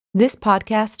This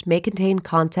podcast may contain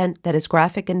content that is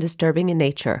graphic and disturbing in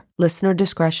nature. Listener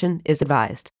discretion is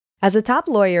advised. As a top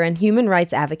lawyer and human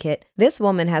rights advocate, this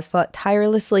woman has fought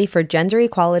tirelessly for gender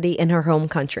equality in her home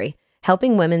country,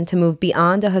 helping women to move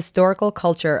beyond a historical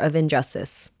culture of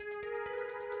injustice.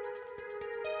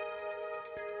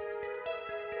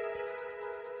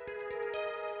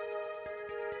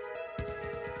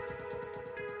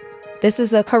 This is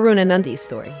the Karuna Nundy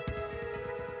story.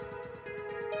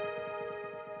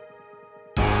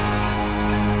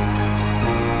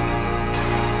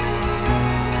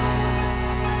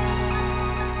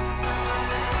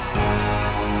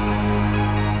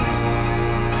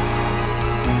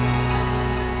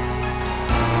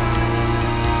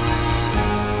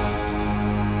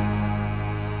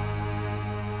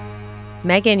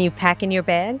 Meghan, you packing your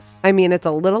bags? I mean, it's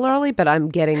a little early, but I'm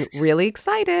getting really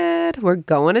excited. We're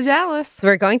going to Dallas.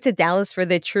 We're going to Dallas for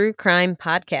the True Crime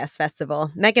Podcast Festival.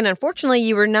 Meghan, unfortunately,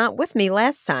 you were not with me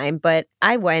last time, but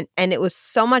I went and it was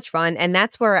so much fun. And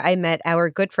that's where I met our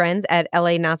good friends at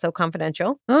LA Not So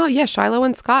Confidential. Oh, yeah, Shiloh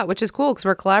and Scott, which is cool because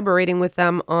we're collaborating with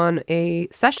them on a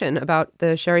session about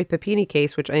the Sherry Papini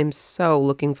case, which I am so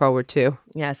looking forward to.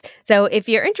 Yes. So if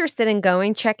you're interested in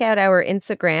going, check out our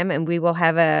Instagram and we will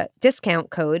have a discount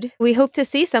code. We hope to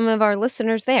see some of our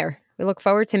listeners there. We look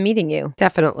forward to meeting you.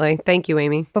 Definitely. Thank you,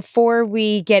 Amy. Before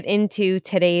we get into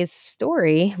today's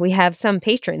story, we have some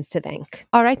patrons to thank.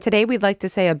 All right. Today, we'd like to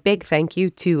say a big thank you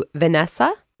to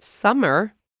Vanessa,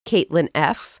 Summer, Caitlin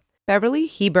F., Beverly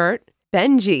Hebert,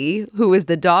 Benji, who is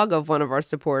the dog of one of our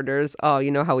supporters. Oh, you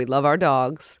know how we love our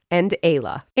dogs. And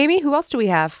Ayla. Amy, who else do we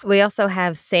have? We also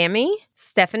have Sammy,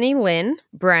 Stephanie Lynn,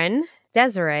 Bren,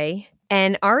 Desiree,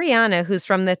 and Ariana, who's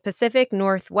from the Pacific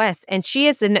Northwest, and she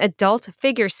is an adult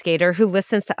figure skater who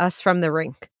listens to us from the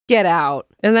rink. Get out.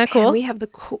 Isn't that cool? Man, we have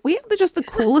just the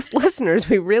coolest listeners.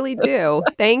 We really do.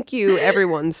 Thank you,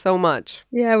 everyone, so much.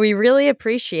 Yeah, we really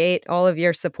appreciate all of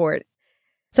your support.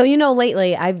 So,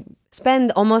 lately I've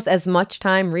spent almost as much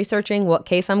time researching what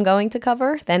case I'm going to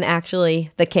cover than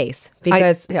actually the case.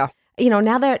 Because,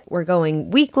 now that we're going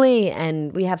weekly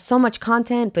and we have so much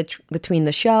content between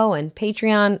the show and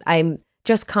Patreon, I'm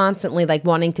just constantly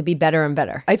wanting to be better and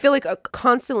better. I feel like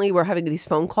constantly we're having these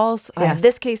phone calls. Yes.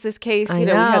 This case. We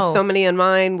have so many in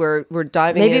mind. We're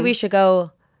diving in. Maybe we should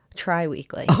go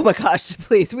tri-weekly. Oh my gosh,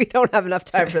 please. We don't have enough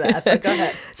time for that. But go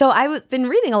ahead. So I've been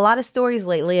reading a lot of stories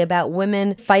lately about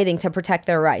women fighting to protect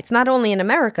their rights, not only in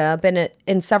America, but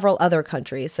in several other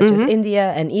countries, such as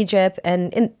India and Egypt.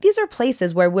 And these are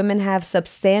places where women have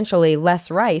substantially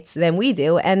less rights than we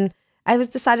do. And I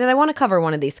decided I want to cover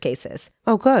one of these cases.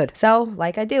 Oh, good. So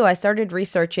like I do, I started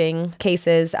researching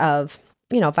cases of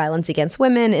violence against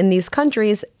women in these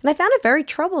countries. And I found it very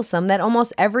troublesome that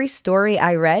almost every story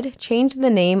I read changed the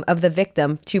name of the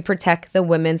victim to protect the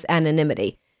women's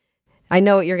anonymity. I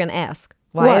know what you're going to ask.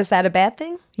 Why is that a bad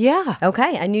thing? Yeah.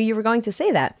 Okay, I knew you were going to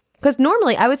say that. Because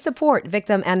normally I would support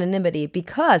victim anonymity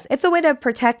because it's a way to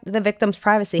protect the victim's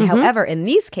privacy. However, in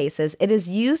these cases, it is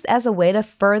used as a way to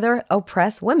further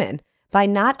oppress women by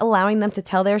not allowing them to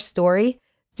tell their story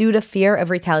due to fear of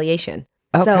retaliation.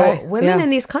 Okay. So women in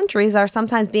these countries are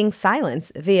sometimes being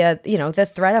silenced via, the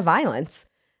threat of violence.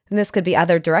 And this could be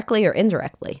either directly or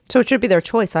indirectly. So it should be their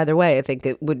choice either way. I think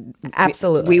it would.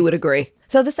 Absolutely. We would agree.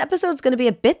 So this episode is going to be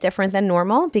a bit different than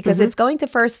normal because it's going to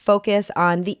first focus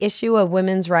on the issue of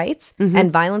women's rights and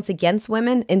violence against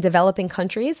women in developing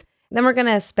countries. Then we're going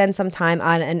to spend some time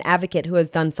on an advocate who has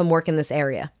done some work in this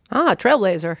area. Ah,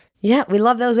 trailblazer. Yeah, we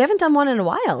love those. We haven't done one in a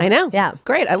while. I know. Yeah.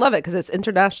 Great. I love it because it's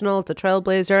international. It's a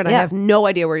trailblazer. And I have no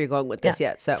idea where you're going with this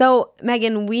yet. So,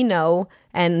 Meghan, we know,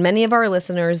 and many of our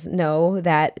listeners know,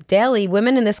 that daily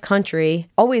women in this country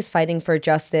always fighting for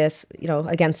justice,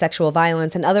 against sexual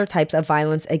violence and other types of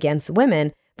violence against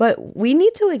women. But we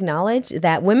need to acknowledge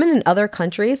that women in other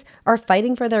countries are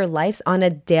fighting for their lives on a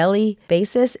daily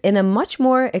basis in a much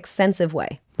more extensive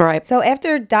way. Right. So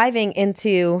after diving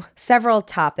into several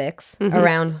topics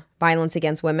around violence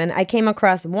against women, I came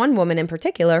across one woman in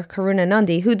particular, Karuna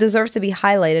Nundy, who deserves to be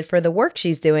highlighted for the work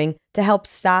she's doing to help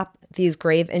stop these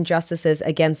grave injustices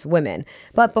against women.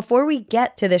 But before we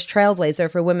get to this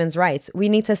trailblazer for women's rights, we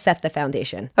need to set the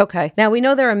foundation. Okay. Now, we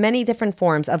know there are many different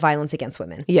forms of violence against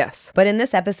women. Yes. But in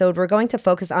this episode, we're going to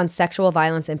focus on sexual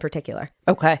violence in particular.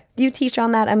 Okay. Do you teach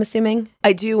on that, I'm assuming?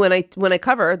 I do. When I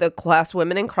cover the class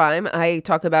Women in Crime, I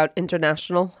talk about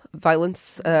international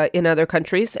violence in other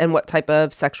countries and what type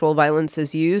of sexual violence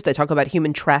is used. I talk about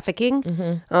human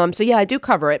trafficking. So yeah, I do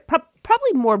cover it.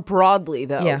 Probably more broadly,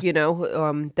 though, Yeah.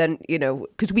 Than,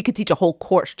 because we could teach a whole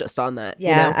course just on that.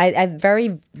 Yeah, I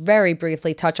very, very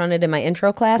briefly touch on it in my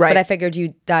intro class, but I figured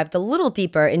you dived a little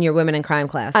deeper in your women in crime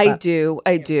class. I do.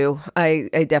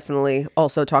 I definitely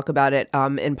also talk about it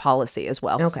in policy as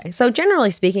well. Okay. So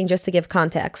generally speaking, just to give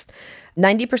context,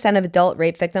 90% of adult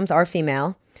rape victims are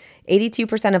female.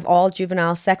 82% of all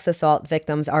juvenile sex assault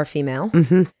victims are female.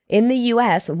 Mm-hmm. In the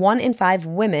U.S., 1 in 5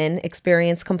 women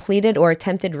experience completed or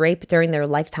attempted rape during their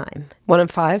lifetime. 1 in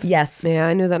 5? Yes. Yeah,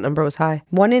 I knew that number was high.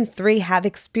 1 in 3 have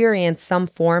experienced some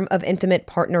form of intimate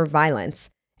partner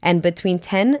violence. And between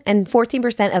 10 and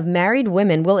 14% of married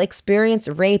women will experience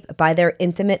rape by their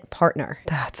intimate partner.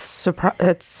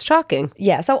 That's shocking.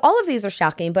 Yeah, so all of these are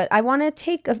shocking, but I want to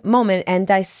take a moment and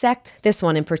dissect this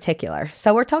one in particular.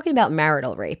 So we're talking about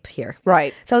marital rape here.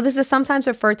 Right. So this is sometimes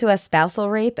referred to as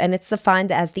spousal rape, and it's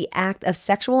defined as the act of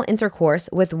sexual intercourse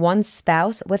with one's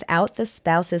spouse without the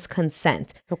spouse's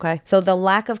consent. Okay. So the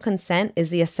lack of consent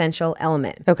is the essential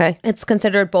element. Okay. It's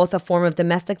considered both a form of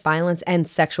domestic violence and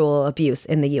sexual abuse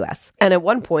in the U.S. And at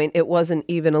one point, it wasn't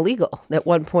even illegal. At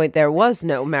one point, there was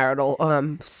no marital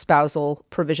spousal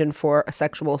provision for a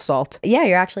sexual assault. Yeah,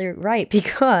 you're actually right,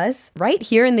 because right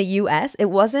here in the U.S., it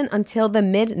wasn't until the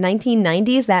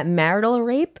mid-1990s that marital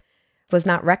rape was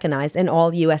not recognized in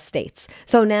all U.S. states.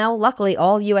 So now, luckily,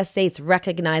 all U.S. states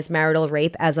recognize marital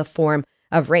rape as a form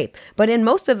of rape. But in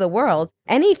most of the world,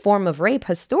 any form of rape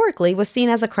historically was seen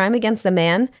as a crime against the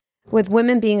man, with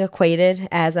women being equated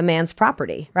as a man's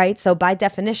property, right? So by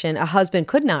definition, a husband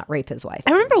could not rape his wife.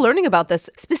 I remember learning about this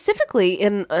specifically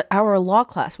in our law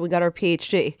class when we got our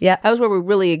PhD. Yeah. That was where we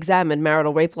really examined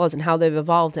marital rape laws and how they've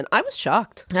evolved, and I was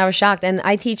shocked. I was shocked. And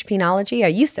I teach penology.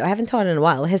 I haven't taught in a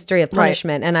while, a history of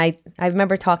punishment. Right. And I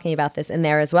remember talking about this in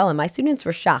there as well. And my students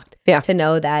were shocked to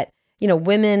know that,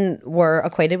 women were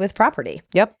equated with property.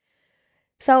 Yep.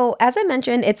 So as I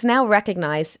mentioned, it's now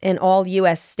recognized in all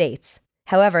U.S. states.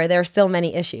 However, there are still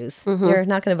many issues. Mm-hmm. You're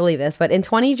not going to believe this, but in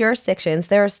 20 jurisdictions,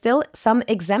 there are still some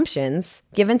exemptions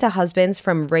given to husbands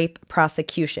from rape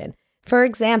prosecution. For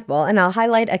example, and I'll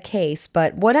highlight a case,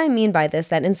 but what I mean by this,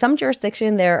 that in some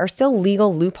jurisdictions, there are still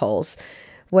legal loopholes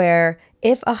where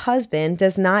if a husband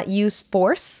does not use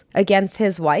force against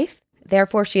his wife,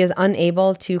 therefore she is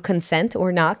unable to consent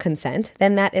or not consent,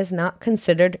 then that is not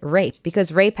considered rape,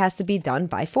 because rape has to be done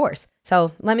by force.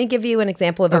 So let me give you an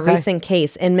example of a recent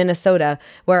case in Minnesota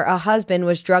where a husband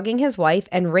was drugging his wife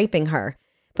and raping her.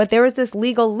 But there was this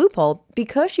legal loophole.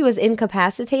 Because she was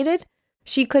incapacitated,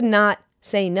 she could not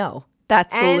say no.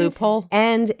 That's the loophole?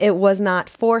 And it was not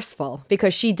forceful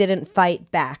because she didn't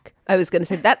fight back. I was going to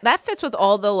say that fits with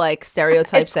all the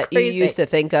stereotypes that you used to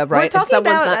think of, right? If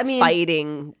someone's not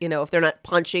fighting, if they're not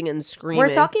punching and screaming.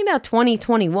 We're talking about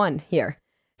 2021 here.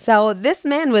 So this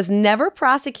man was never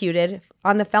prosecuted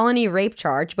on the felony rape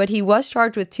charge, but he was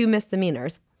charged with 2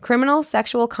 misdemeanors: criminal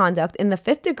sexual conduct in the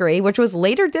 5th degree, which was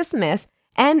later dismissed,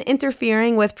 and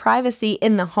interfering with privacy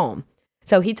in the home.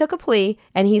 So he took a plea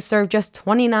and he served just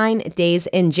 29 days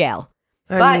in jail.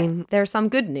 But there's some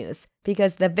good news,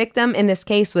 because the victim in this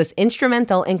case was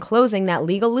instrumental in closing that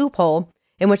legal loophole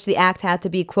in which the act had to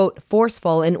be, quote,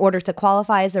 forceful in order to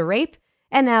qualify as a rape,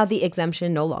 and now the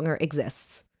exemption no longer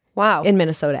exists. Wow. In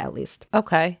Minnesota, at least.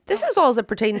 Okay. This is all as it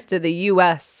pertains to the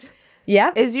U.S.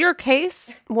 Yeah. Is your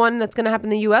case one that's going to happen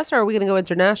in the U.S., or are we going to go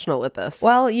international with this?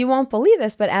 Well, you won't believe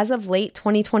this, but as of late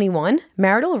 2021,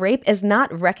 marital rape is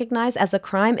not recognized as a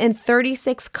crime in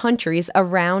 36 countries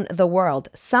around the world,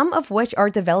 some of which are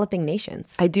developing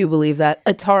nations. I do believe that.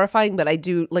 It's horrifying, but I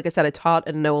do, like I said, I taught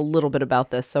and know a little bit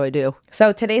about this, so I do.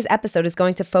 So today's episode is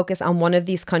going to focus on one of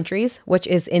these countries, which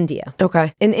is India.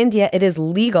 Okay. In India, it is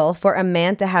legal for a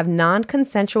man to have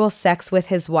non-consensual sex with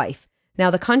his wife. Now,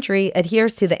 the country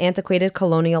adheres to the antiquated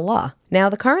colonial law. Now,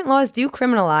 the current laws do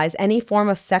criminalize any form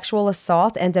of sexual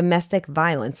assault and domestic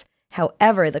violence.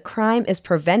 However, the crime is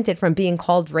prevented from being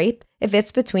called rape if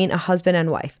it's between a husband and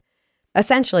wife.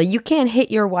 Essentially, you can't hit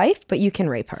your wife, but you can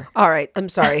rape her. All right. I'm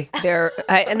sorry.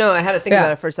 I know I had to think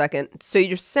about it for a second. So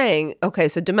you're saying, okay,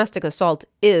 so domestic assault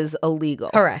is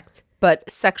illegal. Correct. But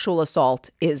sexual assault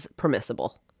is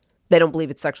permissible. They don't believe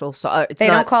it's sexual assault. They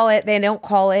don't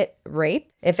call it rape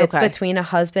if it's between a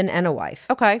husband and a wife.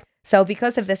 Okay. So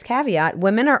because of this caveat,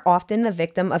 women are often the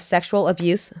victim of sexual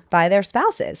abuse by their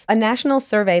spouses. A national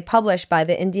survey published by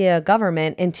the India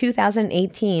government in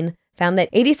 2018 found that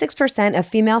 86% of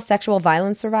female sexual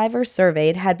violence survivors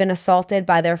surveyed had been assaulted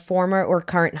by their former or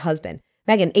current husband.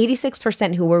 Meghan,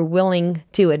 86% who were willing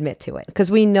to admit to it,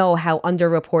 because we know how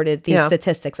underreported these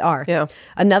statistics are. Yeah.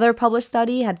 Another published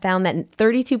study had found that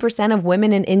 32% of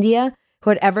women in India who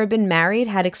had ever been married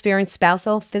had experienced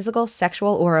spousal, physical,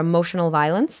 sexual, or emotional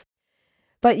violence.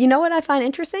 But you know what I find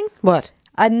interesting? What?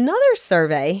 Another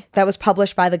survey that was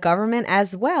published by the government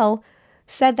as well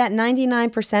said that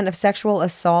 99% of sexual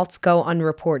assaults go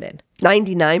unreported.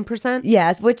 99%?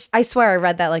 Yes, which I swear I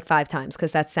read that like 5 times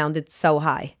because that sounded so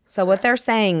high. So what they're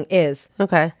saying is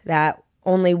that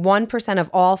only 1% of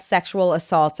all sexual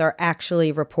assaults are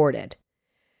actually reported.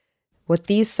 What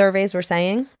these surveys were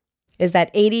saying is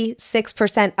that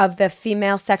 86% of the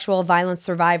female sexual violence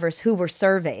survivors who were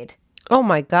surveyed. Oh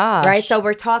my gosh. Right? So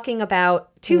we're talking about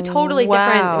two totally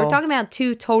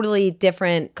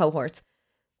different cohorts.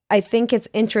 I think it's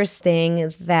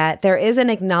interesting that there is an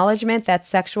acknowledgement that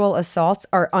sexual assaults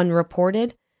are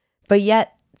unreported, but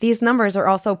yet these numbers are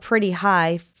also pretty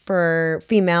high for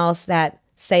females that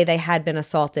say they had been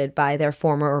assaulted by their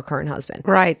former or current husband.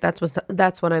 Right. That's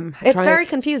what I'm It's very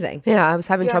confusing. Yeah, I was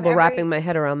having trouble wrapping my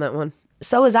head around that one.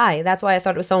 So was I. That's why I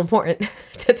thought it was so important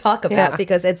to talk about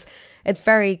because it's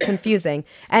very confusing.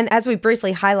 And as we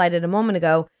briefly highlighted a moment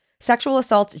ago, sexual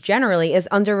assaults generally is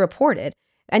underreported.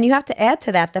 And you have to add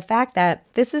to that the fact that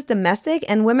this is domestic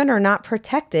and women are not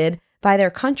protected by their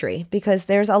country because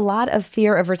there's a lot of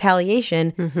fear of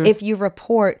retaliation if you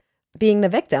report being the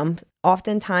victim.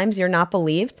 Oftentimes you're not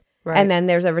believed. Right. And then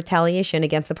there's a retaliation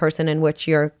against the person in which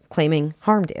you're claiming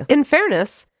harmed you. In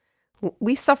fairness,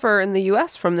 we suffer in the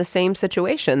U.S. from the same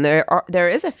situation. There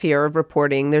is a fear of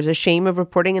reporting. There's a shame of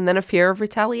reporting and then a fear of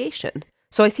retaliation.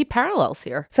 So I see parallels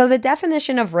here. So the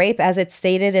definition of rape, as it's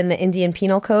stated in the Indian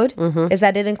Penal Code, is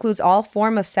that it includes all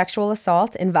form of sexual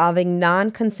assault involving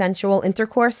non-consensual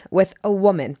intercourse with a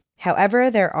woman. However,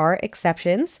 there are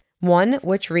exceptions. One,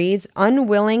 which reads,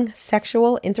 unwilling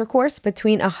sexual intercourse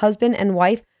between a husband and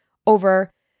wife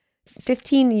over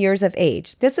 15 years of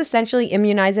age. This essentially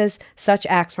immunizes such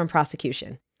acts from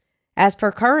prosecution. As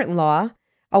per current law,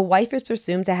 a wife is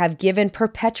presumed to have given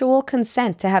perpetual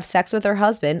consent to have sex with her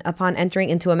husband upon entering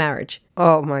into a marriage.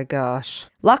 Oh my gosh.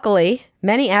 Luckily,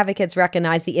 many advocates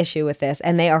recognize the issue with this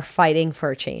and they are fighting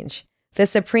for a change. The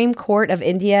Supreme Court of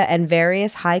India and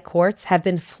various high courts have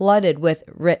been flooded with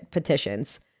writ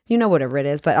petitions. You know what a writ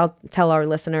is, but I'll tell our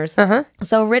listeners.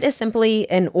 So writ is simply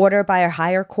an order by a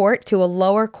higher court to a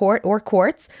lower court or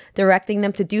courts directing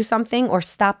them to do something or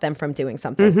stop them from doing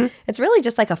something. It's really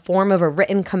just like a form of a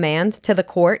written command to the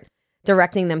court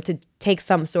directing them to take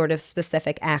some sort of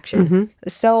specific action.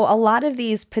 So a lot of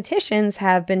these petitions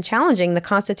have been challenging the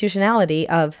constitutionality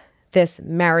of this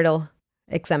marital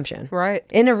exemption. Right.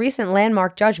 In a recent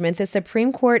landmark judgment, the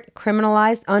Supreme Court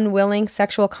criminalized unwilling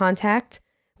sexual contact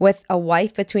with a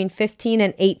wife between 15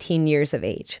 and 18 years of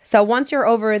age. So once you're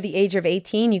over the age of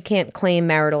 18, you can't claim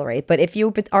marital rape. But if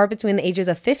you are between the ages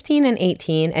of 15 and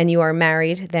 18 and you are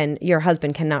married, then your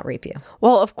husband cannot rape you.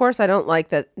 Well, of course, I don't like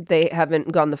that they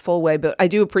haven't gone the full way, but I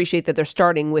do appreciate that they're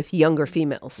starting with younger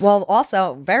females. Well,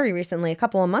 also, very recently, a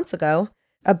couple of months ago,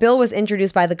 a bill was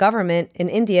introduced by the government in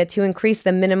India to increase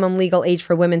the minimum legal age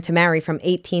for women to marry from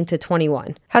 18 to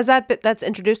 21. Has that's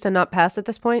introduced and not passed at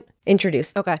this point?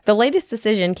 Introduced. Okay. The latest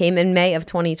decision came in May of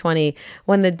 2020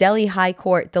 when the Delhi High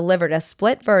Court delivered a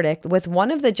split verdict with one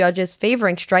of the judges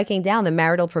favoring striking down the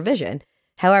marital provision.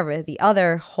 However, the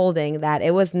other holding that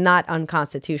it was not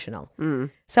unconstitutional.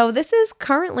 So this is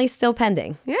currently still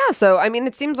pending. Yeah. So, I mean,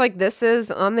 it seems like this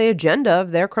is on the agenda of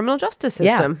their criminal justice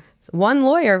system. Yeah. One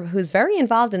lawyer who's very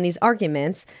involved in these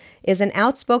arguments is an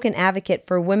outspoken advocate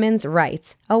for women's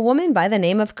rights, a woman by the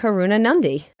name of Karuna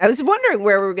Nundy. I was wondering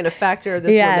where we were going to factor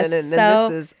this woman in, and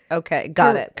this is, okay,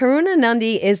 got it. Karuna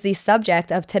Nundy is the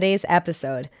subject of today's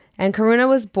episode, and Karuna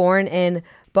was born in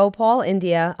Bhopal,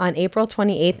 India on April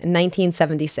 28th,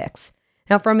 1976.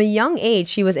 Now, from a young age,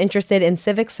 she was interested in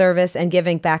civic service and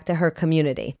giving back to her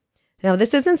community. Now,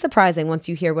 this isn't surprising once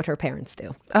you hear what her parents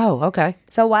do. Oh, okay.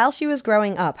 So while she was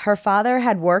growing up, her father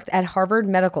had worked at Harvard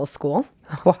Medical School.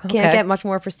 Okay. Can't get much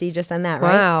more prestigious than that,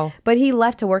 right? Wow. But he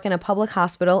left to work in a public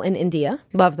hospital in India.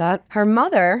 Love that. Her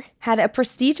mother had a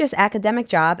prestigious academic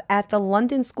job at the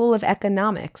London School of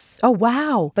Economics. Oh,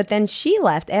 wow. But then she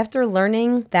left after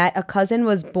learning that a cousin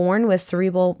was born with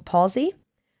cerebral palsy.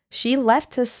 She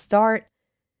left to start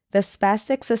the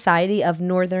Spastic Society of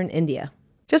Northern India.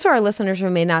 Just for our listeners who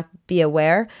may not be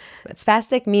aware,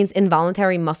 spastic means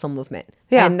involuntary muscle movement.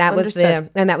 Yeah, and that was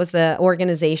the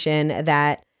organization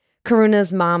that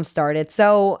Karuna's mom started.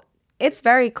 So it's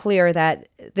very clear that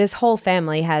this whole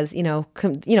family has,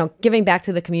 giving back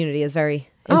to the community is very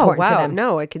important to them.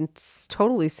 No, I can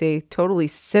totally see. Totally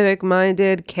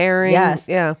civic-minded, caring. Yes.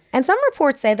 Yeah. And some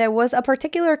reports say there was a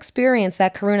particular experience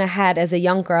that Karuna had as a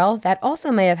young girl that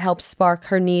also may have helped spark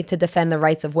her need to defend the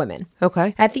rights of women.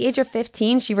 Okay. At the age of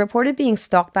 15, she reported being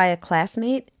stalked by a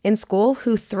classmate in school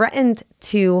who threatened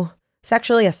to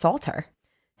sexually assault her.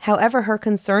 However, her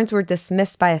concerns were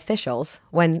dismissed by officials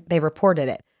when they reported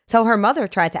it. So her mother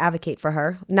tried to advocate for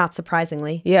her, not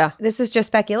surprisingly. Yeah. This is just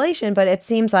speculation, but it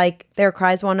seems like their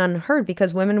cries went unheard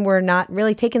because women were not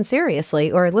really taken seriously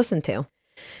or listened to.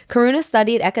 Karuna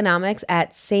studied economics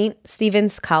at St.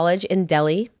 Stephen's College in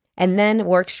Delhi and then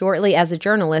worked shortly as a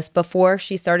journalist before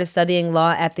she started studying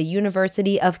law at the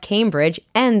University of Cambridge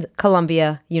and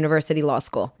Columbia University Law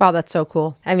School. Wow, that's so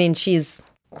cool. I mean, she's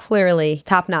clearly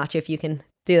top-notch if you can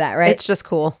do that, right? It's just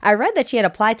cool. I read that she had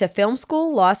applied to film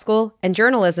school, law school, and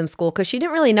journalism school because she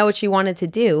didn't really know what she wanted to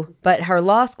do, but her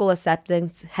law school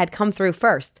acceptance had come through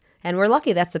first. And we're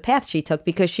lucky that's the path she took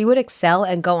because she would excel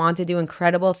and go on to do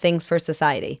incredible things for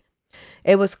society.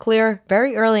 It was clear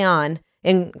very early on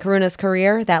in Karuna's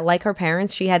career that, like her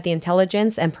parents, she had the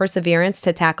intelligence and perseverance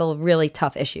to tackle really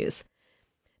tough issues.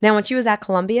 Now, when she was at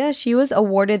Columbia, she was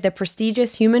awarded the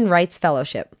prestigious Human Rights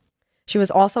Fellowship. She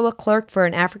was also a clerk for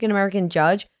an African-American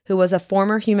judge who was a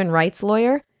former human rights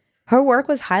lawyer. Her work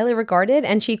was highly regarded,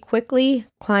 and she quickly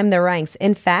climbed the ranks.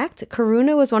 In fact,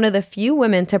 Karuna was one of the few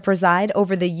women to preside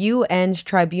over the UN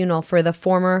tribunal for the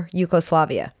former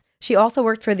Yugoslavia. She also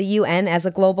worked for the UN as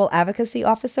a global advocacy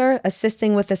officer,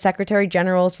 assisting with the Secretary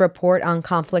General's report on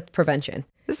conflict prevention.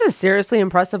 This is a seriously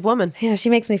impressive woman. Yeah, she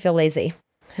makes me feel lazy.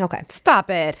 Okay. Stop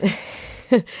it.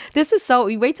 This is so,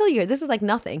 wait till you hear, this is like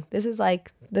nothing. This is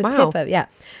like the tip of, yeah.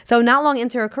 So not long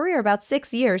into her career, about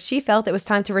 6 years, she felt it was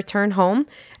time to return home,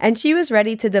 and she was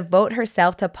ready to devote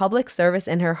herself to public service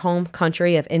in her home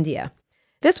country of India.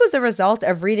 This was the result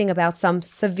of reading about some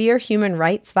severe human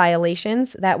rights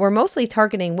violations that were mostly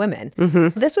targeting women.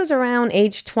 This was around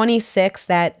age 26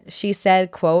 that she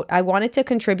said, quote, "I wanted to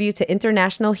contribute to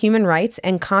international human rights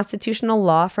and constitutional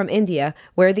law from India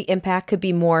where the impact could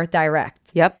be more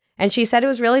direct." Yep. And she said it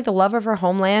was really the love of her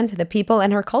homeland, the people,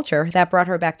 and her culture that brought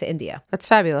her back to India. That's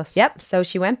fabulous. Yep. So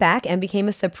she went back and became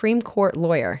a Supreme Court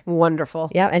lawyer. Wonderful.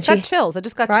 Yeah. And got chills. I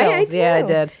just got chills. Yeah, I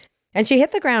did. And she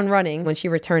hit the ground running when she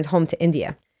returned home to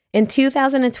India. In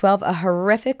 2012, a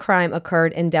horrific crime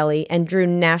occurred in Delhi and drew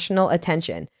national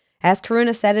attention. As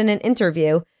Karuna said in an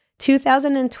interview,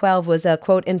 2012 was a,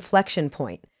 quote, inflection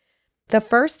point. The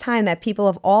first time that people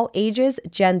of all ages,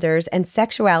 genders, and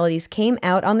sexualities came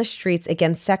out on the streets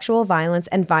against sexual violence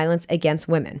and violence against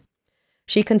women.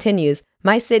 She continues,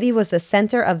 "My city was the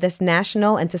center of this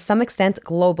national and to some extent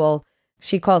global,"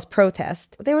 she calls,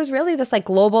 protest. There was really this like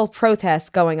global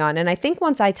protest going on. And I think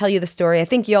once I tell you the story, I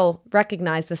think you'll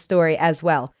recognize the story as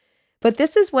well. But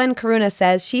this is when Karuna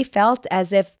says she felt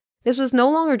as if this was no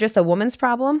longer just a woman's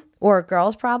problem or a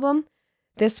girl's problem.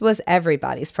 This was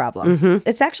everybody's problem.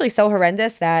 It's actually so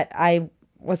horrendous that I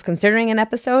was considering an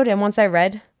episode. And once I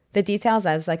read the details,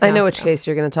 I was like, no. I know which case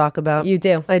you're going to talk about. You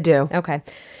do? I do. Okay.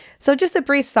 So just a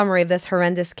brief summary of this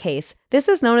horrendous case. This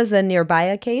is known as the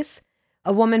Nirbhaya case.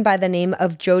 A woman by the name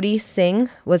of Jyoti Singh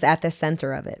was at the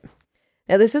center of it.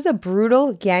 Now, this was a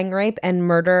brutal gang rape and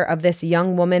murder of this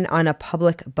young woman on a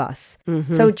public bus.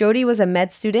 So Jyoti was a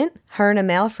med student. Her and a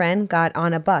male friend got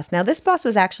on a bus. Now, this bus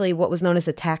was actually what was known as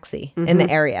a taxi in the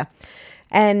area.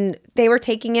 And they were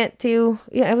taking it to,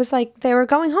 it was like they were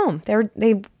going home.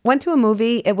 They went to a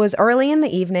movie. It was early in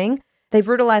the evening. They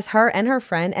brutalized her and her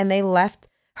friend, and they left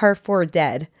her for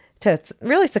dead to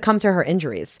really succumb to her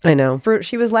injuries. I know.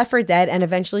 She was left for dead, and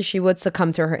eventually she would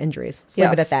succumb to her injuries. Let's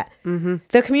leave it at that.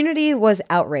 The community was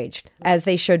outraged, as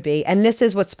they should be, and this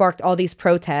is what sparked all these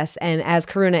protests. And as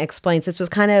Karuna explains, this was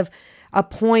kind of a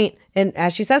point, and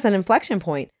as she says, an inflection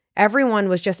point. Everyone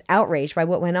was just outraged by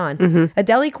what went on. A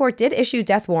Delhi court did issue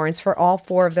death warrants for all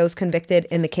 4 of those convicted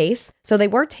in the case, so they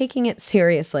were taking it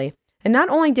seriously. And not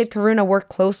only did Karuna work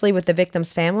closely with the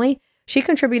victim's family, she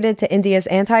contributed to India's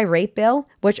anti-rape bill,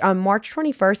 which on March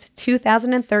 21st,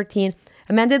 2013,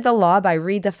 amended the law by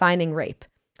redefining rape.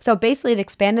 So basically, it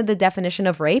expanded the definition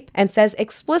of rape and says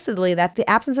explicitly that the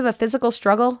absence of a physical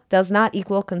struggle does not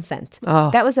equal consent.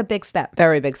 Oh, that was a big step.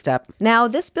 Very big step. Now,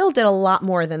 this bill did a lot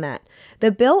more than that.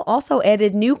 The bill also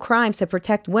added new crimes to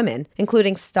protect women,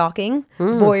 including stalking,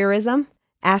 voyeurism,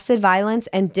 acid violence,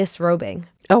 and disrobing.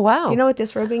 Oh, wow. Do you know what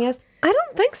disrobing is? I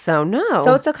don't think so, no.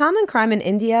 So it's a common crime in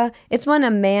India. It's when a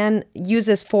man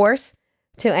uses force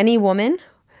to any woman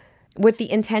with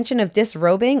the intention of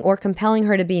disrobing or compelling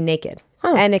her to be naked.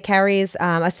 And it carries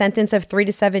a sentence of 3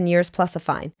 to 7 years plus a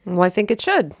fine. Well, I think it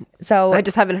should. So I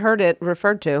just haven't heard it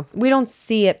referred to. We don't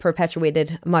see it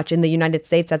perpetuated much in the United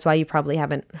States. That's why you probably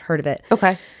haven't heard of it.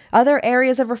 Okay. Other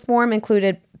areas of reform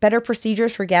included better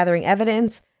procedures for gathering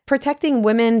evidence, protecting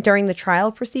women during the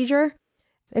trial procedure,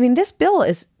 I mean, this bill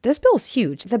is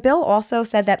huge. The bill also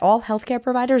said that all healthcare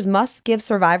providers must give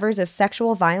survivors of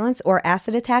sexual violence or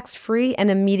acid attacks free and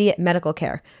immediate medical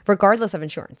care, regardless of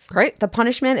insurance. Right. The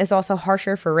punishment is also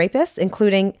harsher for rapists,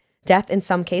 including death in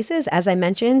some cases, as I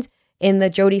mentioned in the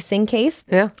Jodi Singh case.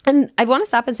 Yeah. And I want to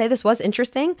stop and say this was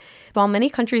interesting. While many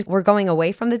countries were going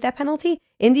away from the death penalty,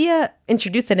 India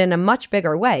introduced it in a much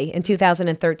bigger way in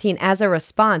 2013 as a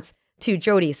response to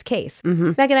Jodi's case.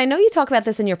 Meghan, I know you talk about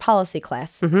this in your policy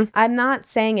class. I'm not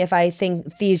saying if I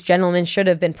think these gentlemen should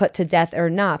have been put to death or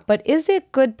not, but is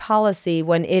it good policy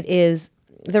when it is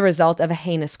the result of a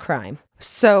heinous crime?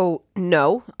 So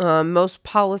no, most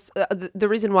policy. The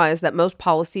reason why is that most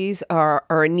policies are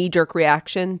a knee-jerk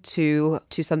reaction to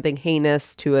something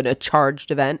heinous, to a charged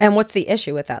event. And what's the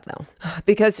issue with that, though?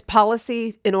 Because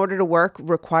policy, in order to work,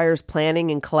 requires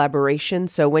planning and collaboration.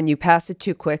 So when you pass it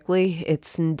too quickly,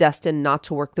 it's destined not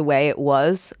to work the way it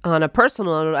was. On a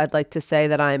personal note, I'd like to say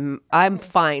that I'm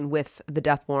fine with the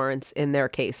death warrants in their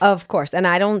case. Of course, and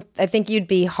I think you'd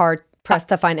be hard pressed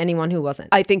to find anyone who wasn't.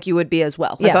 I think you would be as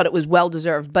well. Yeah. I thought it was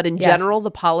well-deserved. But in general,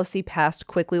 the policy passed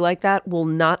quickly like that will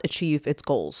not achieve its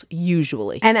goals,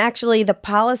 usually. And actually, the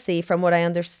policy, from what I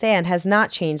understand, has not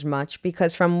changed much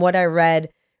because from what I read,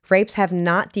 rapes have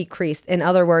not decreased. In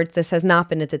other words, this has not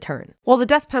been a deterrent. Well, the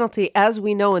death penalty, as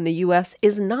we know in the U.S.,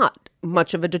 is not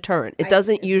much of a deterrent. It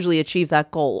doesn't usually achieve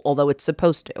that goal, although it's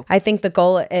supposed to. I think the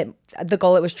goal it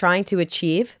was trying to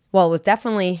achieve, well, it was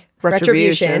definitely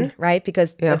retribution, right?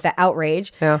 Because of the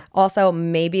outrage. Yeah. Also,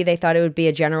 maybe they thought it would be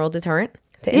a general deterrent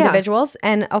to individuals,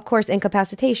 and of course,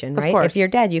 incapacitation, right? If you're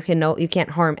dead, you can't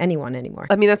harm anyone anymore.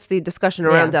 I mean, that's the discussion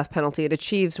around death penalty. It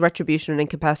achieves retribution and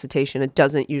incapacitation. It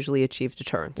doesn't usually achieve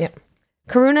deterrence. Yep.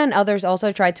 Karuna and others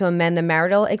also tried to amend the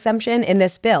marital exemption in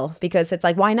this bill because it's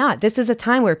like, why not? This is a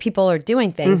time where people are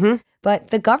doing things.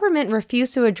 But the government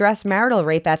refused to address marital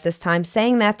rape at this time,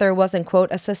 saying that there wasn't, quote,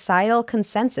 a societal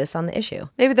consensus on the issue.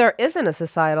 Maybe there isn't a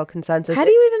societal consensus. How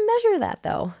do you even measure that,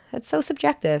 though? That's so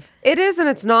subjective. It is and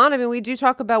it's not. I mean, we do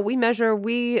talk about, we measure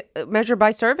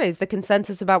by surveys the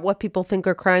consensus about what people think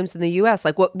are crimes in the U.S.,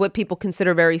 like what people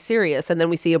consider very serious. And then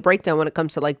we see a breakdown when it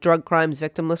comes to like drug crimes,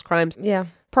 victimless crimes. Yeah.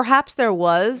 Perhaps there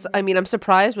was. I mean, I'm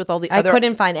surprised with all the other... I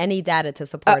couldn't find any data to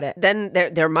support it. Then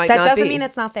there might not be. That doesn't mean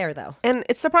it's not there, though. And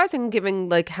it's surprising given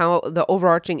like how the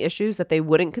overarching issues that they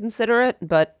wouldn't consider it,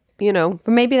 but you know.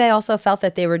 But maybe they also felt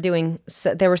that there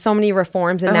were so many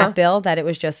reforms in that bill that it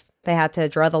was just, they had to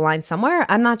draw the line somewhere.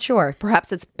 I'm not sure.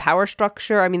 Perhaps it's power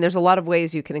structure. I mean, there's a lot of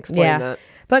ways you can explain that.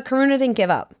 But Karuna didn't give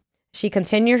up. She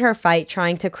continued her fight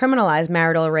trying to criminalize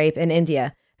marital rape in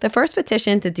India. The first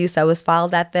petition to do so was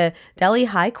filed at the Delhi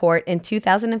High Court in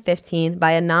 2015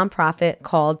 by a nonprofit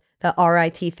called the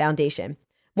RIT Foundation.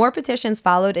 More petitions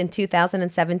followed in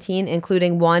 2017,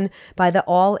 including one by the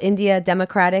All India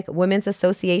Democratic Women's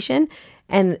Association.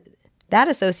 And that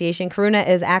association, Karuna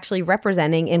is actually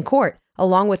representing in court,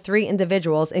 along with 3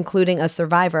 individuals, including a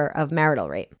survivor of marital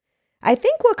rape. I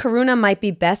think what Karuna might be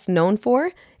best known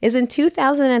for is in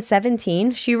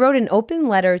 2017, she wrote an open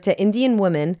letter to Indian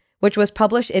women, which was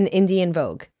published in Indian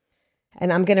Vogue.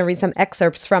 And I'm going to read some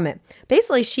excerpts from it.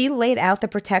 Basically, she laid out the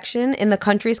protection in the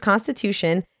country's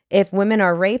constitution if women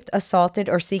are raped, assaulted,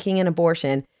 or seeking an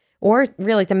abortion, or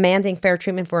really demanding fair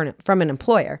treatment from an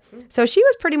employer. So she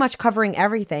was pretty much covering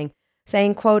everything,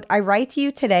 saying, quote, "I write to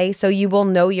you today so you will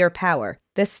know your power.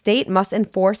 The state must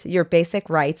enforce your basic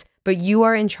rights, but you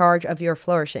are in charge of your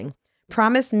flourishing.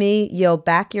 Promise me you'll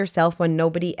back yourself when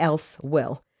nobody else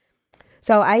will."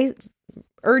 So I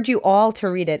urge you all to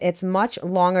read it. It's much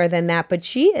longer than that, but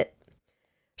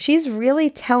she's really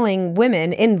telling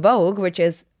women in Vogue, which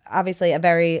is obviously a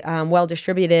very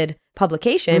well-distributed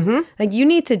publication, like you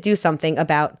need to do something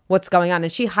about what's going on.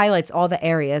 And she highlights all the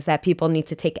areas that people need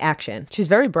to take action. She's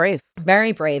very brave.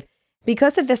 Very brave.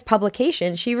 Because of this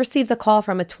publication, she received a call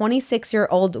from a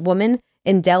 26-year-old woman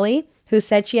in Delhi who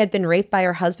said she had been raped by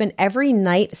her husband every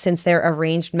night since their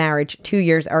arranged marriage 2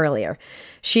 years earlier.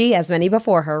 She, as many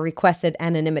before her, requested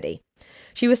anonymity.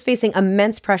 She was facing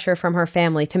immense pressure from her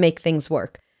family to make things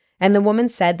work. And the woman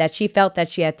said that she felt that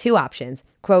she had 2 options,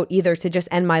 quote, either to just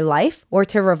end my life or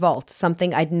to revolt,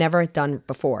 something I'd never done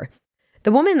before.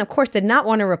 The woman, of course, did not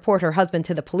want to report her husband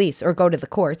to the police or go to the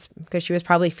courts because she was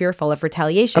probably fearful of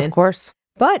retaliation. Of course.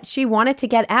 But she wanted to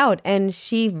get out, and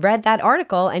she read that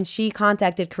article, and she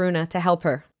contacted Karuna to help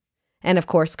her. And of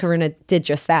course, Karuna did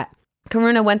just that.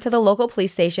 Karuna went to the local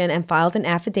police station and filed an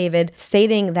affidavit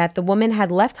stating that the woman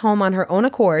had left home on her own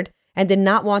accord and did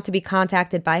not want to be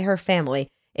contacted by her family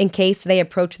in case they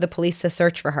approached the police to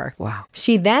search for her. Wow.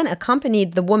 She then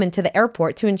accompanied the woman to the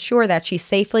airport to ensure that she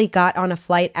safely got on a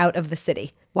flight out of the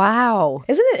city. Wow.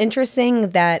 Isn't it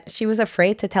interesting that she was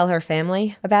afraid to tell her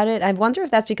family about it? I wonder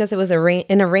if that's because it was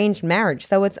an arranged marriage.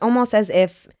 So it's almost as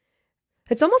if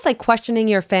it's almost like questioning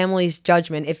your family's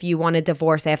judgment if you want a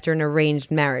divorce after an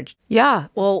arranged marriage. Yeah,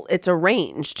 well, it's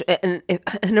arranged. And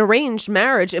an arranged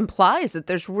marriage implies that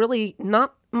there's really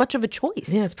not much of a choice.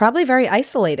 Yeah, it's probably very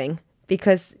isolating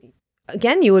because,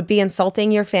 again, you would be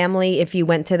insulting your family if you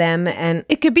went to them. And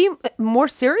it could be more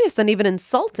serious than even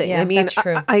insulting. Yeah, I mean, that's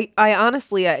true. I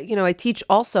honestly, I teach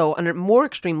also on a more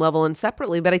extreme level and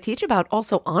separately, but I teach about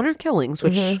also honor killings,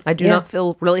 which I do not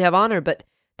feel really have honor, but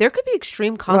there could be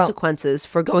extreme consequences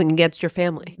for going against your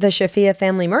family. The Shafia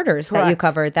family murders that you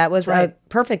covered, that was a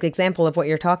perfect example of what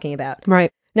you're talking about. Right.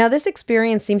 Now, this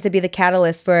experience seemed to be the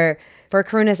catalyst for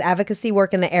Karuna's advocacy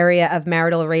work in the area of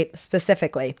marital rape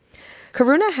specifically.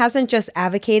 Karuna hasn't just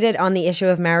advocated on the issue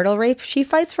of marital rape. She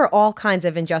fights for all kinds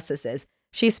of injustices.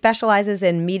 She specializes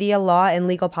in media law and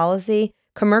legal policy,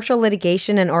 commercial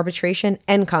litigation and arbitration,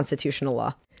 and constitutional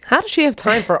law. How does she have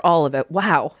time for all of it?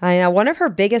 Wow. I know. One of her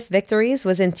biggest victories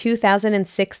was in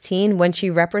 2016 when she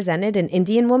represented an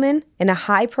Indian woman in a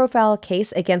high-profile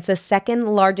case against the second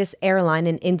largest airline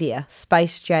in India,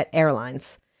 SpiceJet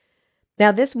Airlines.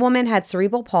 Now, this woman had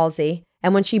cerebral palsy,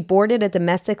 and when she boarded a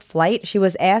domestic flight, she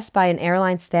was asked by an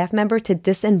airline staff member to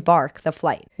disembark the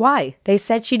flight. Why? They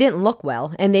said she didn't look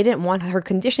well, and they didn't want her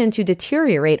condition to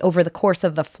deteriorate over the course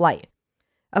of the flight.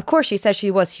 Of course, she said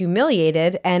she was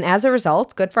humiliated, and as a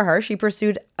result, good for her, she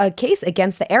pursued a case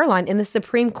against the airline in the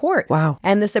Supreme Court. Wow.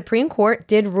 And the Supreme Court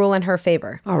did rule in her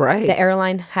favor. All right. The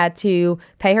airline had to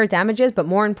pay her damages, but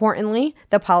more importantly,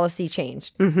 the policy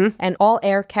changed. And all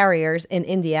air carriers in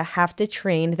India have to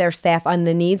train their staff on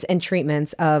the needs and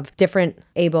treatments of different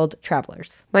abled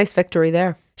travelers. Nice victory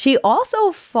there. She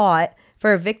also fought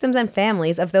for victims and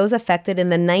families of those affected in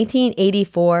the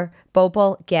 1984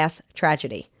 Bhopal gas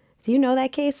tragedy. Do you know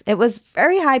that case? It was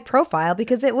very high profile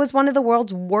because it was one of the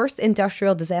world's worst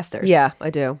industrial disasters. Yeah,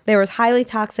 I do. There was highly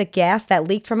toxic gas that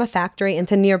leaked from a factory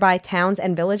into nearby towns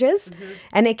and villages,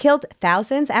 and it killed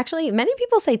thousands. Actually, many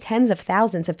people say tens of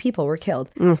thousands of people were killed.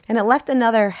 And it left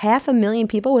another 500,000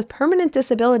 people with permanent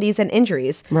disabilities and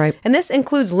injuries. Right. And this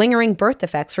includes lingering birth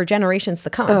defects for generations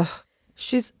to come. Ugh.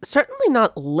 She's certainly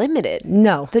not limited.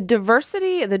 No. The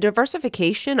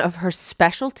diversification of her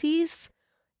specialties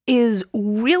is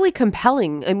really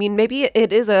compelling. I mean, maybe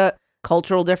it is a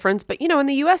cultural difference, but in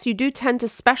the US, you do tend to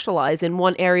specialize in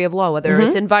one area of law, whether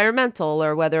it's environmental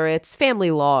or whether it's family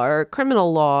law or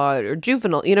criminal law or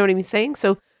juvenile, you know what I'm saying?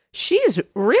 So she's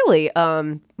really,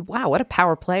 wow, what a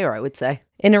power player, I would say.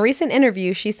 In a recent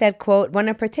interview, she said, quote, "When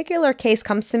a particular case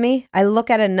comes to me, I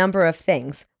look at a number of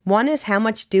things. One is how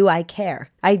much do I care?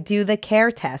 I do the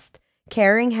care test.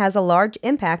 Caring has a large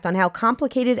impact on how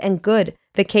complicated and good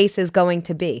the case is going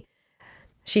to be."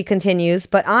 She continues,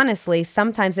 "But honestly,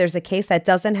 sometimes there's a case that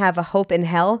doesn't have a hope in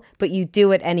hell, but you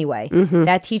do it anyway.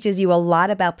 That teaches you a lot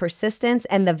about persistence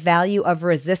and the value of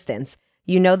resistance.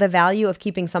 You know the value of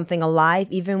keeping something alive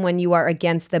even when you are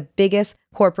against the biggest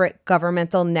corporate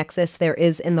governmental nexus there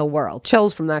is in the world."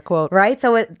 Chills from that quote. Right?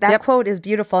 So that quote is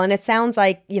beautiful. And it sounds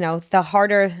like, the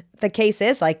harder the case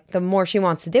is, like the more she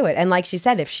wants to do it. And like she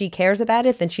said, if she cares about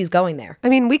it, then she's going there. I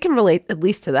mean, we can relate at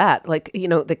least to that. Like,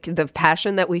 the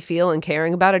passion that we feel and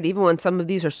caring about it, even when some of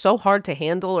these are so hard to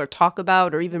handle or talk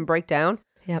about or even break down.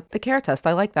 Yep. The care test.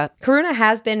 I like that. Karuna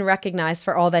has been recognized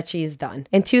for all that she's done.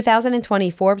 In 2020,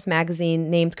 Forbes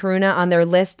magazine named Karuna on their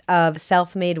list of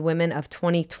self-made women of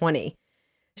 2020.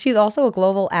 She's also a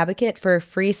global advocate for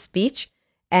free speech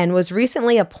and was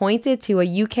recently appointed to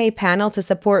a UK panel to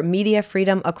support media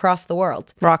freedom across the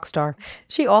world. Rock star.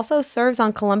 She also serves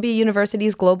on Columbia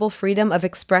University's Global Freedom of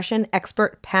Expression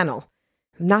expert panel.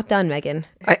 Not done, Meghan.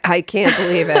 I can't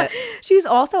believe it. She's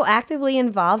also actively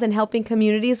involved in helping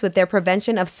communities with their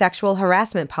prevention of sexual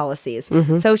harassment policies.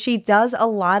 So she does a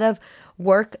lot of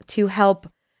work to help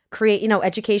create,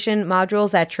 education modules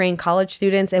that train college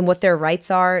students in what their rights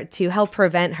are to help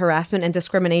prevent harassment and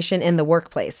discrimination in the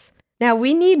workplace. Now,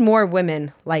 we need more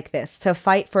women like this to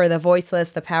fight for the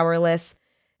voiceless, the powerless,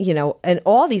 in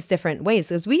all these different ways.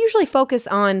 Because we usually focus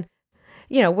on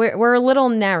we're a little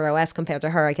narrow as compared to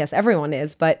her. I guess everyone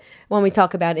is. But when we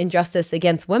talk about injustice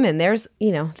against women, there's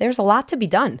a lot to be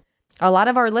done. A lot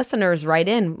of our listeners write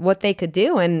in what they could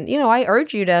do. And, I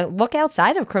urge you to look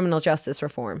outside of criminal justice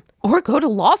reform. Or go to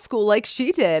law school like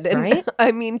she did. And, right?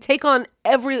 I mean, take on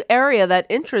every area that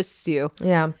interests you.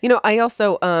 Yeah. I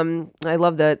also, I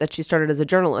love that she started as a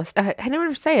journalist. I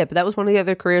never say it, but that was one of the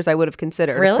other careers I would have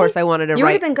considered. Really? Of course, I wanted to You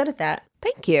write. would have been good at that.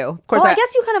 Thank you. Of course, Well, I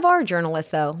guess you kind of are a journalist,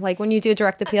 though. Like when you do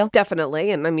direct appeal. Definitely.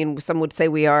 And I mean, some would say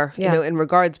we are, in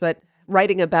regards, but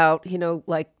writing about,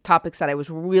 like topics that I was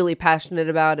really passionate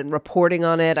about and reporting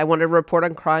on it. I wanted to report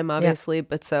on crime, obviously,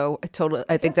 but so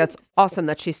I think that's awesome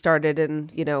that she started in,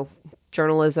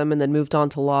 journalism and then moved on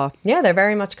to law. Yeah, they're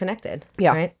very much connected.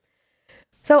 Yeah. Right?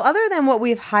 So other than what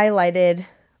we've highlighted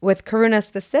with Karuna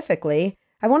specifically,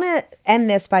 I want to end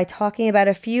this by talking about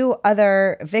a few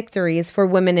other victories for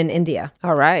women in India.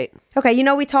 All right. Okay,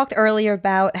 we talked earlier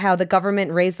about how the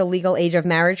government raised the legal age of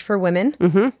marriage for women.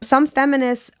 Mm-hmm. Some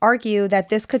feminists argue that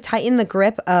this could tighten the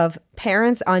grip of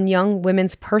parents on young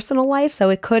women's personal life, so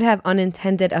it could have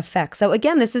unintended effects. So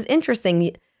again, this is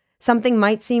interesting. Something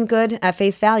might seem good at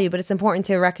face value, but it's important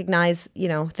to recognize,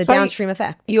 the downstream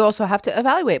effect. You also have to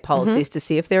evaluate policies to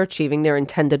see if they're achieving their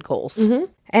intended goals. Mm-hmm.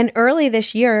 And early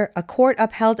this year, a court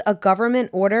upheld a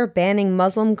government order banning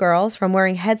Muslim girls from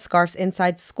wearing headscarves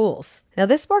inside schools. Now,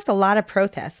 this sparked a lot of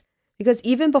protests because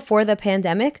even before the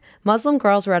pandemic, Muslim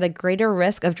girls were at a greater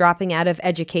risk of dropping out of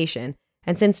education.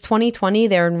 And since 2020,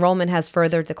 their enrollment has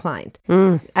further declined.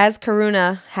 As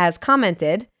Karuna has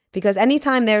commented, because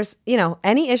anytime there's,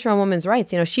 any issue on women's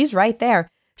rights, she's right there.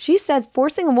 She said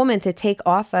forcing a woman to take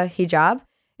off a hijab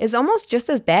is almost just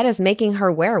as bad as making her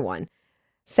wear one,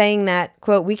 saying that,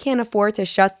 quote, we can't afford to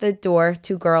shut the door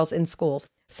to girls in schools.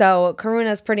 So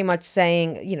Karuna's pretty much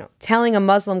saying, telling a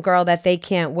Muslim girl that they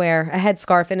can't wear a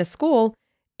headscarf in a school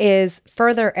is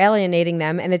further alienating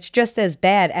them, and it's just as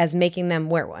bad as making them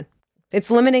wear one. It's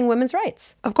limiting women's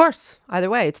rights. Of course. Either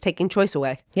way, it's taking choice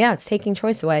away. Yeah, it's taking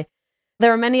choice away.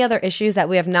 There are many other issues that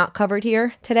we have not covered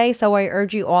here today, so I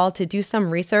urge you all to do some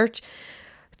research.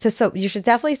 You should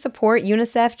definitely support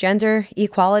UNICEF Gender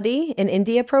Equality in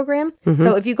India program. Mm-hmm.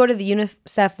 So if you go to the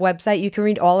UNICEF website, you can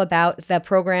read all about the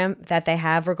program that they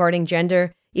have regarding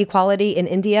gender equality in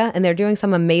India, and they're doing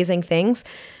some amazing things.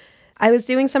 I was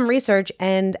doing some research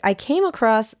and I came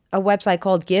across a website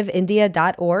called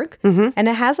giveindia.org, and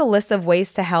it has a list of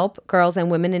ways to help girls and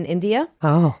women in India.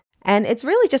 Oh. And it's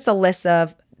really just a list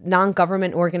of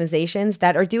non-government organizations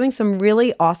that are doing some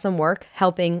really awesome work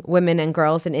helping women and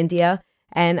girls in India.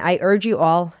 And I urge you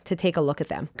all to take a look at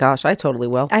them. Gosh, I totally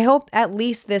will. I hope at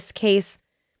least this case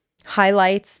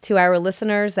highlights to our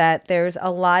listeners that there's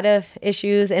a lot of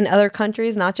issues in other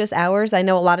countries, not just ours. I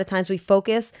know a lot of times we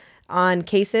focus on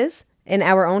cases in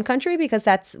our own country because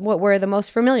that's what we're the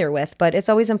most familiar with. But it's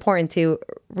always important to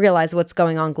realize what's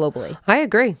going on globally. I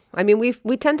agree. I mean,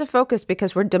 we tend to focus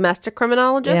because we're domestic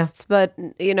criminologists, but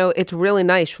it's really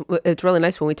nice. It's really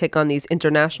nice when we take on these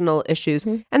international issues.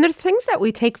 And there's things that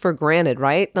we take for granted,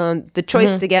 right? The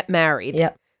choice to get married.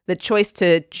 Yep. The choice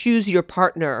to choose your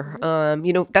partner.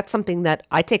 That's something that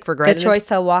I take for granted. The choice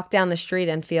to walk down the street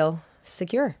and feel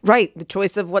secure. Right. The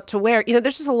choice of what to wear.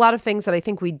 There's just a lot of things that I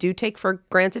think we do take for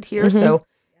granted here. So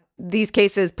these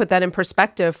cases put that in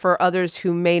perspective for others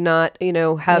who may not,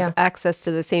 have access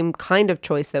to the same kind of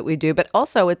choice that we do. But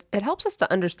also it helps us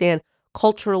to understand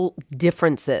cultural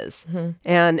differences.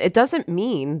 And it doesn't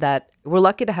mean that we're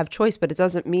lucky to have choice, but it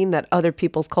doesn't mean that other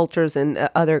people's cultures and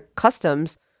other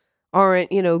customs aren't,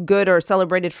 good or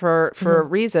celebrated for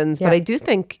reasons. But I do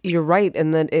think you're right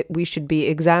in that we should be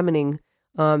examining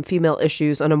female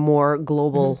issues on a more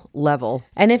global level.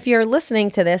 And if you're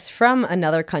listening to this from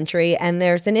another country and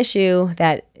there's an issue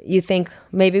that you think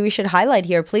maybe we should highlight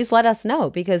here, please let us know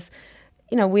because,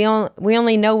 we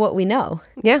only know what we know.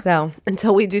 Yeah. So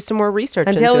until we do some more research.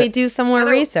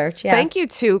 Research. Yeah. Thank you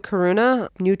to Karuna,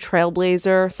 new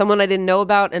trailblazer, someone I didn't know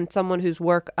about and someone whose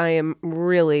work I am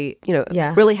really,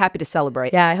 really happy to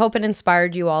celebrate. Yeah. I hope it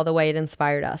inspired you all the way it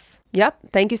inspired us. Yep.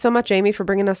 Thank you so much, Amy, for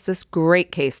bringing us this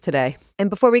great case today. And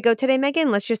before we go today,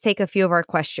 Meghan, let's just take a few of our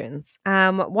questions.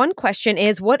 One question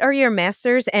is, what are your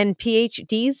masters and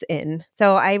PhDs in?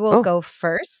 So I will go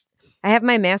first. I have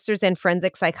my master's in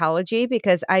forensic psychology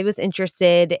because I was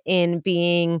interested in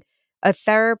being a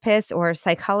therapist or a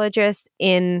psychologist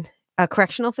in a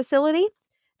correctional facility.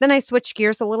 Then I switched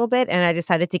gears a little bit and I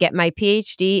decided to get my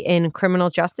PhD in criminal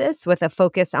justice with a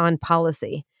focus on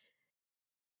policy.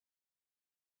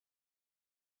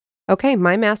 Okay,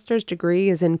 my master's degree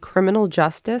is in criminal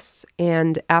justice.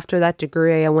 And after that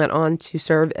degree, I went on to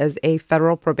serve as a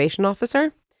federal probation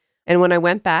officer. And when I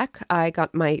went back, I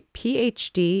got my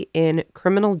PhD in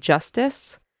criminal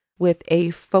justice with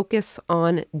a focus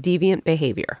on deviant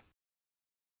behavior.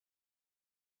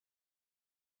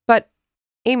 But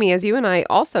Amy, as you and I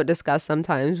also discuss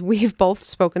sometimes, we've both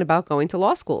spoken about going to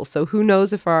law school. So who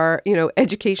knows if our,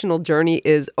 educational journey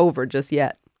is over just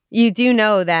yet. You do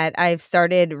know that I've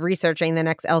started researching the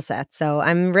next LSAT, so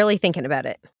I'm really thinking about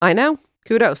it. I know.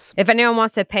 Kudos. If anyone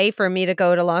wants to pay for me to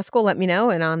go to law school, let me know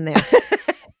and I'm there.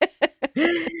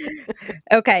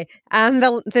 Okay.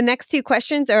 The next two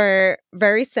questions are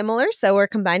very similar, so we're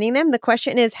combining them. The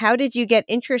question is, how did you get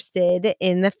interested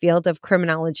in the field of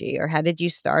criminology, or how did you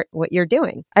start what you're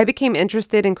doing? I became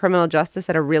interested in criminal justice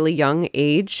at a really young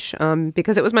age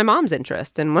because it was my mom's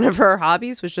interest. And one of her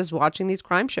hobbies was just watching these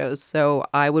crime shows. So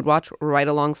I would watch right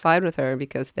alongside with her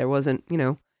because there wasn't,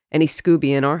 any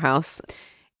Scooby in our house.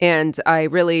 And I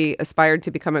really aspired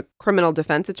to become a criminal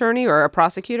defense attorney or a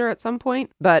prosecutor at some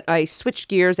point. But I switched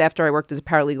gears after I worked as a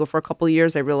paralegal for a couple of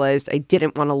years. I realized I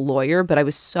didn't want a lawyer, but I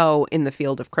was so in the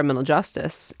field of criminal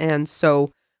justice. And so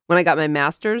when I got my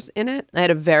master's in it, I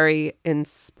had a very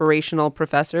inspirational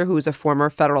professor who was a former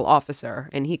federal officer.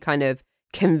 And he kind of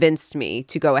convinced me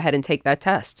to go ahead and take that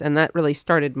test. And that really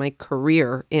started my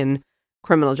career in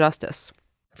criminal justice.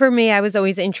 For me, I was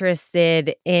always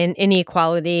interested in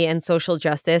inequality and social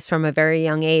justice from a very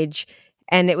young age.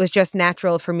 And it was just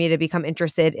natural for me to become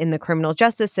interested in the criminal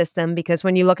justice system because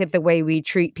when you look at the way we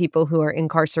treat people who are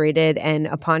incarcerated and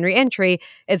upon reentry,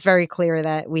 it's very clear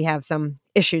that we have some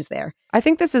issues there. I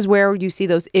think this is where you see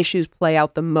those issues play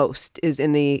out the most is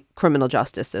in the criminal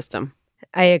justice system.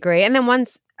 I agree. And then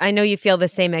once, I know you feel the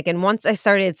same, Meghan, once I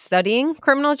started studying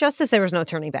criminal justice, there was no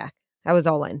turning back. I was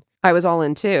all in. I was all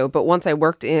in too. But once I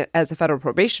worked as a federal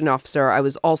probation officer, I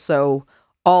was also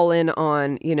all in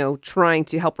on, trying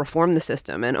to help reform the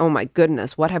system. And oh my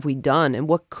goodness, what have we done and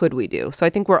what could we do? So I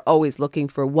think we're always looking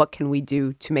for what can we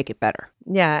do to make it better.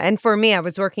 Yeah. And for me, I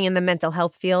was working in the mental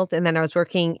health field and then I was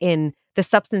working in the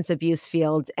substance abuse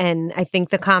field. And I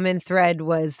think the common thread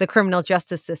was the criminal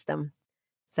justice system.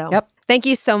 So Thank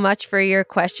you so much for your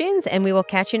questions. And we will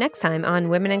catch you next time on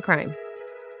Women in Crime.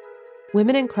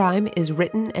 Women in Crime is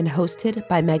written and hosted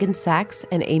by Meghan Sachs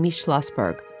and Amy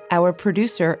Shlosberg. Our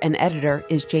producer and editor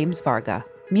is James Varga.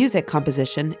 Music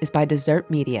composition is by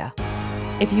Desert Media.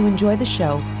 If you enjoy the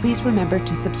show, please remember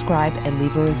to subscribe and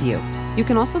leave a review. You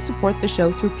can also support the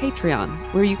show through Patreon,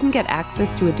 where you can get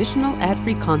access to additional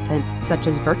ad-free content such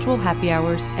as virtual happy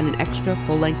hours and an extra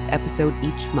full-length episode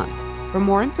each month. For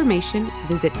more information,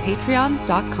 visit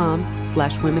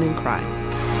patreon.com/womenincrime.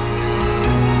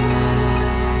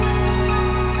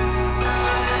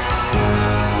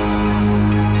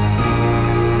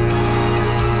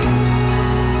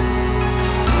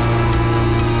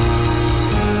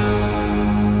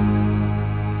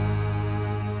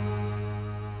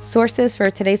 Sources for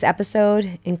today's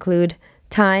episode include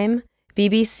Time,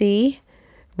 BBC,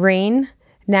 RAINN,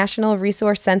 National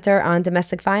Resource Center on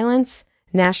Domestic Violence,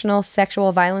 National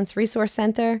Sexual Violence Resource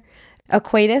Center,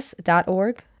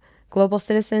 Equatus.org,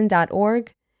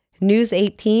 globalcitizen.org, News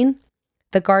 18,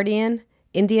 The Guardian,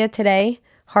 India Today,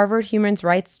 Harvard Human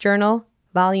Rights Journal,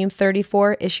 Volume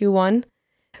 34, Issue 1,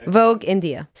 Vogue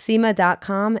India,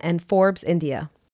 SEMA.com, and Forbes India.